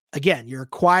that. Again, you're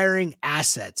acquiring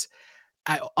assets.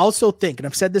 I also think, and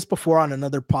I've said this before on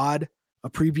another pod,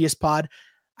 a previous pod,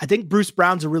 I think Bruce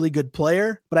Brown's a really good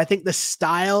player, but I think the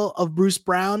style of Bruce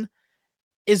Brown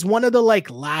is one of the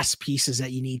last pieces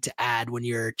that you need to add when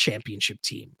you're a championship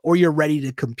team or you're ready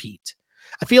to compete.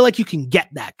 I feel like you can get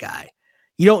that guy.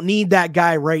 You don't need that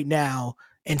guy right now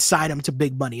and sign him to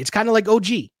big money. It's kind of like OG,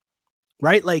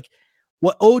 right? Like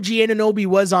what OG Anunoby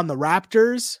was on the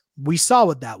Raptors, we saw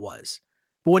what that was.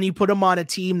 But when you put him on a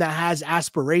team that has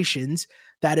aspirations,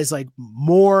 that is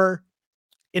more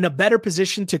in a better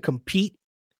position to compete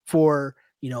for,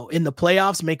 in the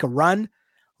playoffs, make a run,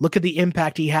 look at the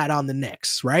impact he had on the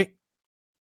Knicks, right?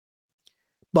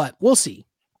 But we'll see.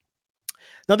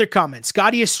 Another comment,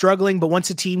 Scottie is struggling, but once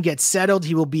a team gets settled,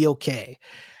 he will be okay.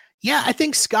 Yeah, I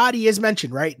think Scottie is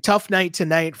mentioned, right? Tough night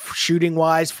tonight,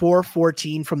 shooting-wise,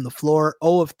 4-14 from the floor,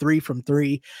 0 of 3 from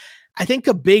 3. I think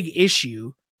a big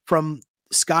issue from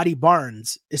Scottie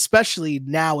Barnes, especially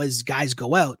now as guys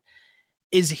go out,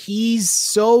 is he's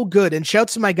so good. And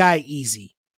shouts to my guy,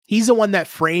 Easy. He's the one that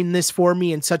framed this for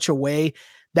me in such a way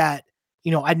that,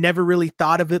 I never really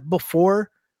thought of it before,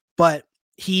 but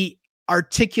he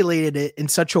articulated it in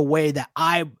such a way that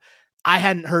I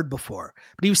hadn't heard before.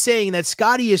 But he was saying that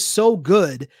Scottie is so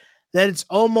good that it's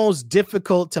almost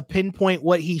difficult to pinpoint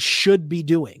what he should be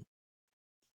doing.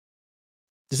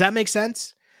 Does that make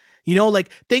sense?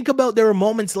 Think about, there were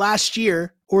moments last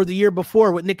year or the year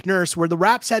before with Nick Nurse where the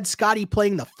Raps had Scottie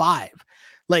playing the 5.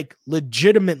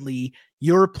 Legitimately,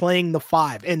 you're playing the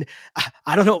 5. And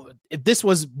I don't know if this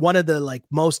was one of the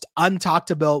most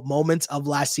untalked about moments of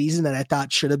last season that I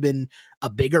thought should have been a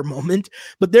bigger moment.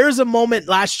 But there was a moment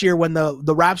last year when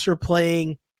the Raps were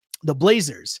playing the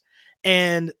Blazers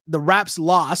And the Raps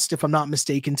lost, if I'm not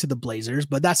mistaken, to the Blazers,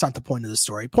 but that's not the point of the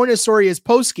story. Point of the story is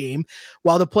post-game,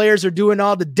 while the players are doing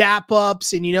all the dap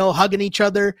ups and, hugging each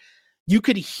other, you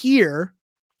could hear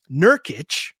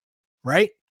Nurkic, right?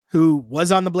 Who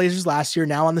was on the Blazers last year,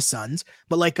 now on the Suns,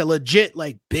 but like a legit,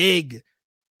 like big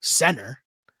center.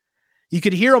 You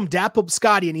could hear him dap up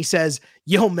Scotty and he says,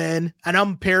 yo, man, and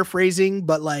I'm paraphrasing,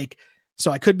 but like,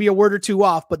 so I could be a word or two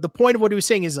off, but the point of what he was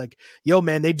saying is like, yo,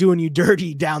 man, they doing you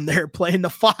dirty down there playing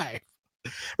the 5,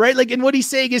 right? Like, and what he's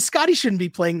saying is Scotty shouldn't be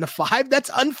playing the 5.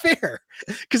 That's unfair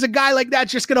because a guy like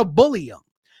that's just going to bully him.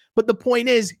 But the point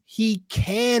is he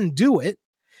can do it.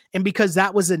 And because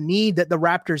that was a need that the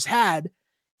Raptors had,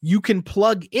 you can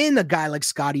plug in a guy like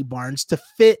Scotty Barnes to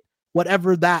fit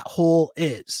whatever that hole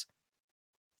is.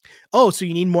 Oh, so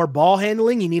you need more ball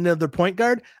handling? You need another point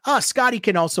guard? Scotty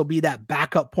can also be that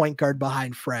backup point guard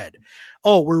behind Fred.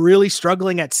 Oh, we're really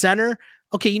struggling at center?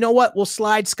 Okay, you know what? We'll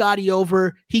slide Scotty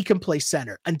over. He can play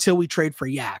center until we trade for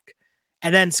Yak.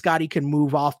 And then Scotty can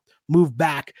move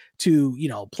back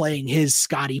to, playing his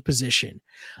Scotty position.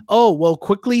 Oh, well,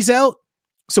 Quickly's out.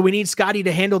 So we need Scotty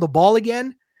to handle the ball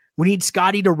again. We need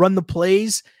Scotty to run the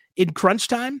plays in crunch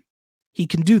time. He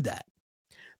can do that.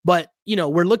 But,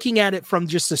 we're looking at it from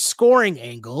just a scoring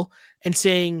angle and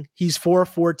saying he's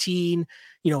 4-14,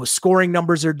 his scoring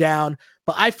numbers are down.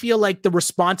 But I feel like the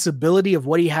responsibility of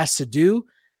what he has to do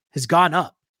has gone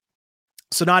up.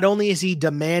 So not only is he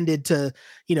demanded to,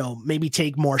 maybe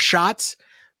take more shots,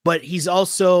 but he's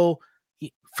also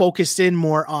focused in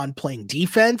more on playing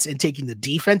defense and taking the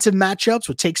defensive matchups,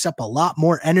 which takes up a lot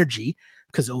more energy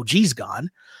because OG's gone.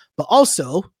 But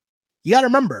also, you got to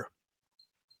remember,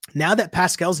 now that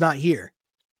Pascal's not here,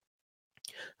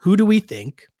 who do we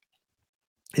think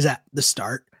is at the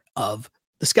start of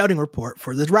the scouting report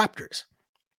for the Raptors?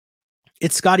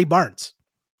 It's Scotty Barnes.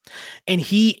 And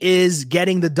he is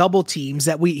getting the double teams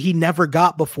that he never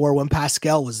got before when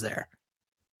Pascal was there,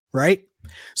 right?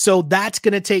 So that's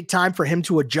going to take time for him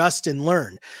to adjust and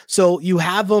learn. So you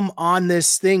have him on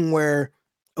this thing where,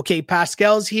 okay,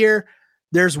 Pascal's here.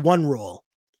 There's one role.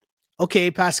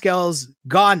 Okay, Pascal's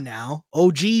gone now.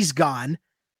 OG's gone.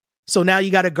 So now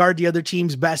you got to guard the other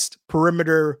team's best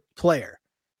perimeter player.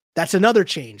 That's another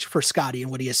change for Scotty and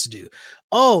what he has to do.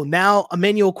 Oh, now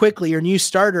Emmanuel Quickly, your new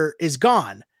starter, is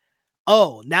gone.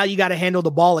 Oh, now you got to handle the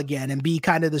ball again and be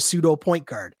kind of the pseudo point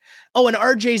guard. Oh, and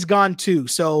RJ's gone too.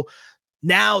 So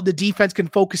now the defense can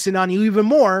focus in on you even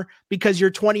more because your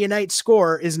 20 a night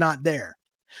score is not there.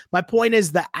 My point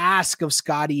is the ask of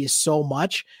Scotty is so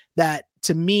much that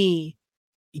to me,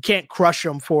 you can't crush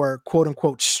him for quote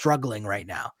unquote struggling right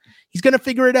now. He's going to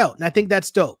figure it out. And I think that's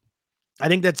dope.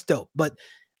 But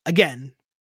again,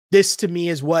 this to me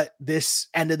is what this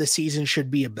end of the season should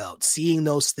be about, seeing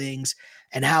those things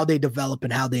and how they develop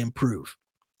and how they improve.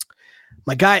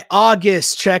 My guy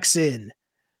August checks in.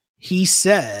 He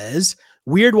says,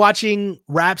 weird watching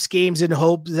Raps games in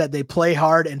hopes that they play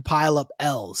hard and pile up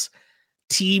L's.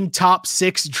 Team top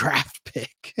 6 draft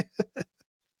pick.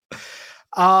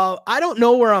 I don't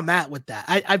know where I'm at with that.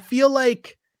 I feel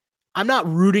like I'm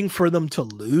not rooting for them to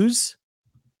lose,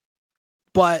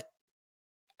 but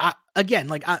I'm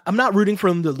not rooting for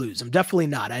them to lose. I'm definitely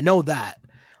not. I know that.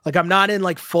 Like, I'm not in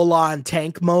like full on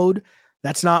tank mode.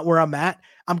 That's not where I'm at.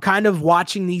 I'm kind of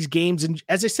watching these games and,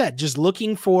 as I said, just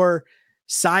looking for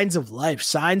signs of life,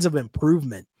 signs of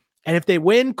improvement. And if they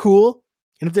win, cool.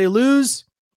 And if they lose,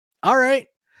 all right.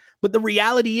 But the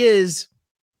reality is,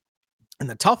 and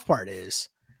the tough part is,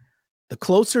 the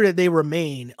closer that they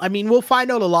remain, I mean, we'll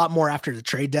find out a lot more after the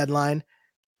trade deadline,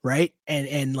 right?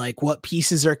 And like what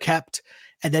pieces are kept.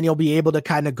 And then you'll be able to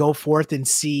kind of go forth and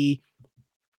see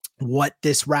what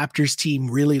this Raptors team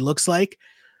really looks like.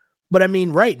 But I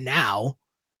mean, right now,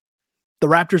 the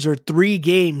Raptors are 3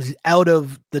 games out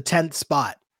of the 10th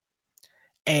spot.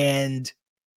 And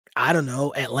I don't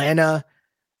know, Atlanta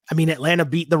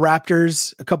beat the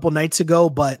Raptors a couple nights ago,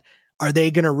 but are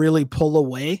they going to really pull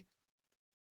away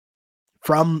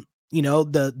from,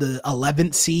 the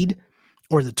 11th seed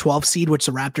or the 12th seed, which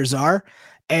the Raptors are?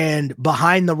 And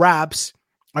behind the Raps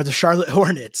are the Charlotte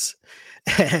Hornets,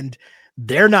 and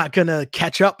they're not going to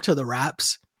catch up to the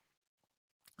Raps.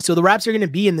 So the Raps are going to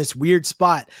be in this weird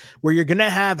spot where you're going to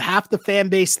have half the fan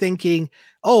base thinking,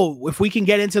 oh, if we can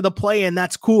get into the play-in,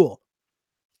 that's cool.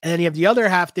 And then you have the other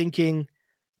half thinking,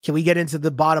 can we get into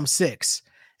the bottom 6?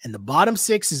 And the bottom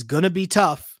 6 is going to be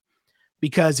tough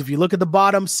because if you look at the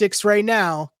bottom 6 right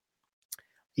now,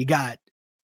 you got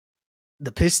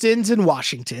the Pistons in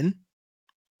Washington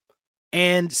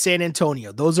and San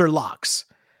Antonio. Those are locks.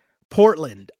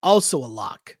 Portland, also a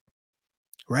lock,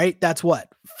 right? That's what,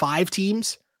 5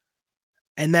 teams?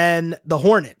 And then the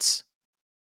Hornets,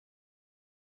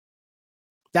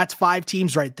 That's 5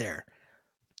 teams right there.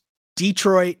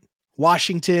 Detroit,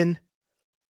 Washington,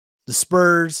 the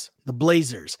Spurs, the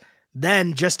Blazers.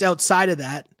 Then just outside of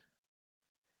that,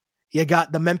 you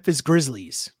got the Memphis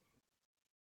Grizzlies.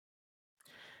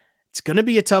 It's going to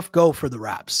be a tough go for the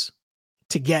Raps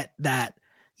to get that,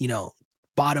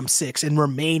 bottom 6 and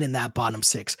remain in that bottom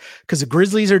 6, because the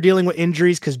Grizzlies are dealing with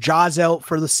injuries because Ja's out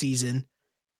for the season.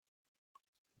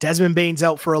 Desmond Bane's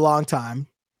out for a long time.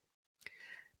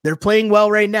 They're playing well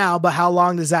right now, but how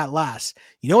long does that last?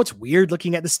 You know what's weird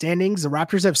looking at the standings? The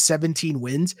Raptors have 17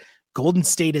 wins. Golden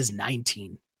State is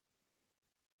 19.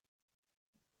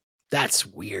 That's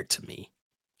weird to me.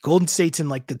 Golden State's in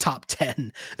like the top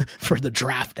 10 for the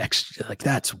draft next year. Like,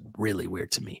 that's really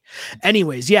weird to me.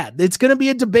 Anyways, yeah, it's going to be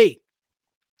a debate.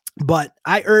 But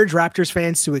I urge Raptors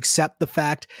fans to accept the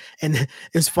fact, and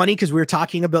it's funny because we were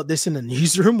talking about this in the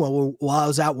newsroom while I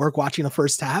was at work watching the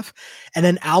first half, and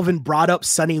then Alvin brought up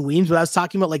Sonny Weems, but I was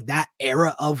talking about like that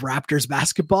era of Raptors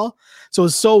basketball. So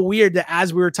it's so weird that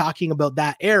as we were talking about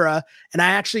that era, and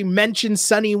I actually mentioned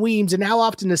Sonny Weems, and how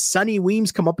often does Sonny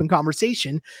Weems come up in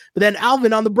conversation? But then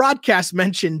Alvin on the broadcast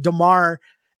mentioned DeMar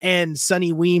and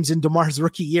Sonny Weems in DeMar's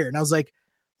rookie year, and I was like,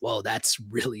 whoa, that's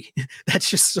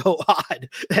just so odd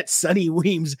that Sonny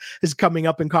Weems is coming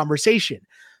up in conversation.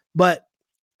 But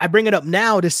I bring it up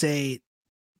now to say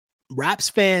Raps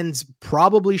fans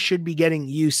probably should be getting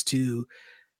used to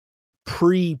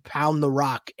pre-Pound the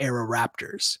Rock era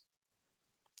Raptors.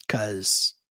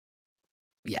 Because,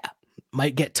 yeah,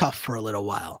 might get tough for a little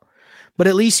while. But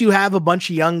at least you have a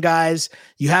bunch of young guys.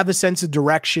 You have a sense of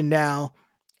direction now.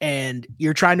 And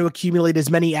you're trying to accumulate as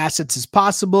many assets as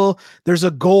possible. There's a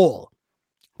goal.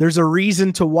 There's a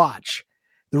reason to watch.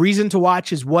 The reason to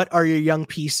watch is, what are your young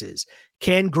pieces?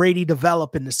 Can Grady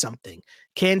develop into something?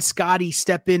 Can Scotty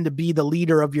step in to be the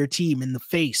leader of your team in the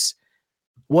face?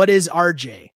 What is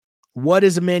RJ? What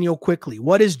is Emmanuel Quickley?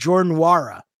 What is Jordan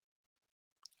Wara?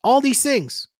 All these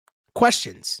things.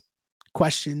 Questions.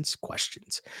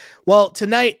 Well,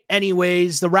 tonight,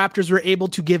 anyways, the Raptors were able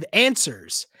to give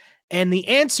answers. And the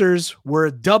answers were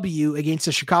a W against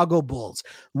the Chicago Bulls.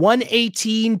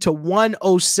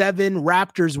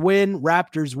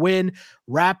 118-107.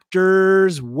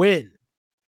 Raptors win.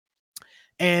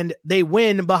 And they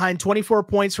win behind 24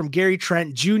 points from Gary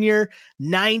Trent Jr.,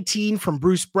 19 from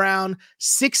Bruce Brown,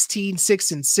 16,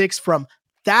 6 and 6 from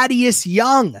Thaddeus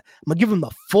Young. I'm going to give him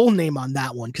the full name on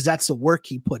that one because that's the work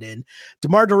he put in.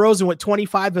 DeMar DeRozan went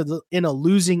 25 in a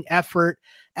losing effort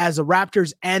as the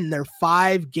Raptors end their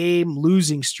 5-game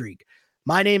losing streak.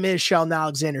 My name is Sheldon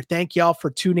Alexander. Thank y'all for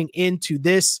tuning in to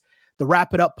this, the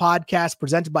Wrap It Up podcast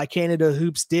presented by Canada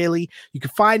Hoops Daily. You can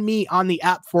find me on the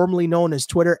app formerly known as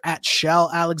Twitter at Shell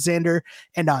Alexander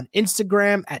and on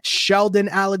Instagram at Sheldon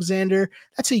Alexander.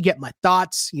 That's how you get my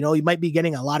thoughts. You might be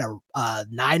getting a lot of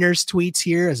Niners tweets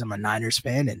here as I'm a Niners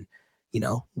fan, and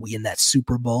we in that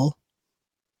Super Bowl.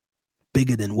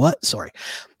 Bigger than what? Sorry.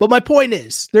 But my point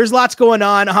is, there's lots going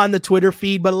on the Twitter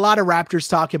feed, but a lot of Raptors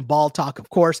talk and ball talk, of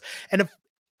course. And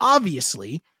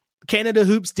obviously, Canada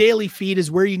Hoops Daily feed is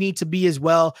where you need to be as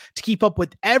well to keep up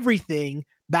with everything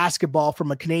basketball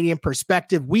from a Canadian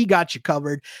perspective. We got you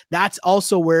covered. That's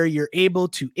also where you're able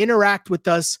to interact with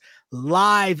us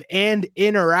live and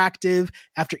interactive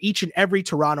after each and every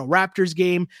Toronto Raptors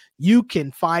game. You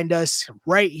can find us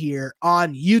right here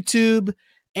on YouTube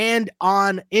and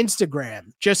on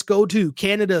Instagram. Just go to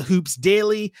Canada Hoops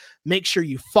Daily. Make sure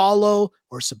you follow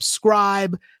or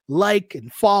subscribe, like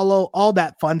and follow, all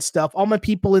that fun stuff. All my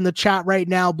people in the chat right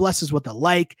now, bless us with a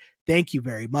like. Thank you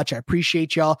very much. I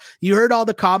appreciate y'all. You heard all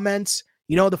the comments.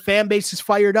 The fan base is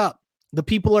fired up. The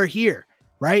people are here,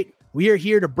 right? We are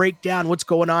here to break down what's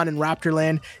going on in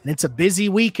Raptorland, and it's a busy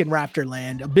week in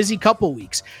Raptorland, a busy couple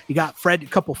weeks. You got a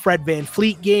couple Fred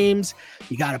VanVleet games.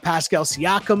 You got a Pascal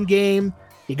Siakam game.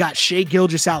 You got Shai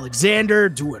Gilgeous-Alexander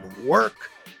doing work.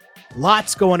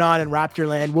 Lots going on in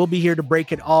Raptorland. We'll be here to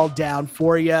break it all down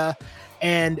for you.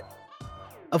 And,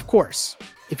 of course,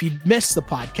 if you missed the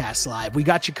podcast live, we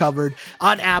got you covered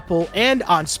on Apple and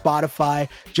on Spotify.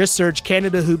 Just search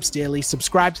Canada Hoops Daily.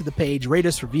 Subscribe to the page. Rate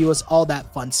us, review us, all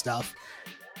that fun stuff,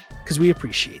 because we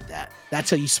appreciate that. That's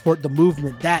how you support the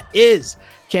movement. That is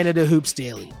Canada Hoops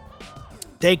Daily.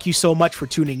 Thank you so much for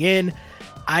tuning in.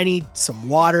 I need some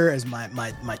water as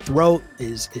my throat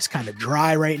is kind of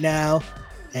dry right now,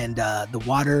 and the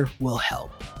water will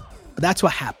help. But that's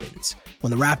what happens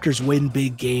when the Raptors win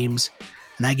big games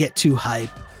and I get too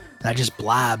hype and I just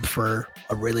blab for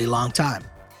a really long time.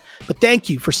 But thank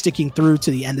you for sticking through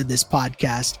to the end of this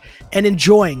podcast and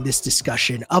enjoying this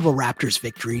discussion of a Raptors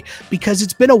victory, because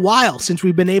it's been a while since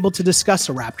we've been able to discuss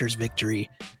a Raptors victory.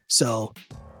 So,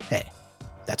 hey,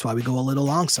 That's why we go a little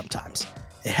long sometimes.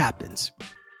 It happens.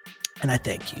 And I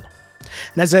thank you.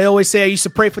 And as I always say, I used to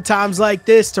pray for times like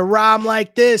this, to rhyme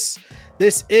like this.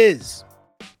 This is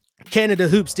Canada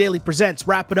Hoops Daily Presents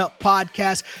Wrap It Up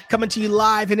podcast, coming to you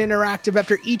live and interactive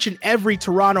after each and every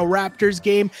Toronto Raptors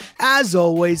game. As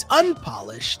always,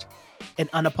 unpolished and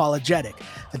unapologetic.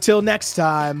 Until next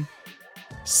time,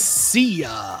 see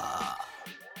ya.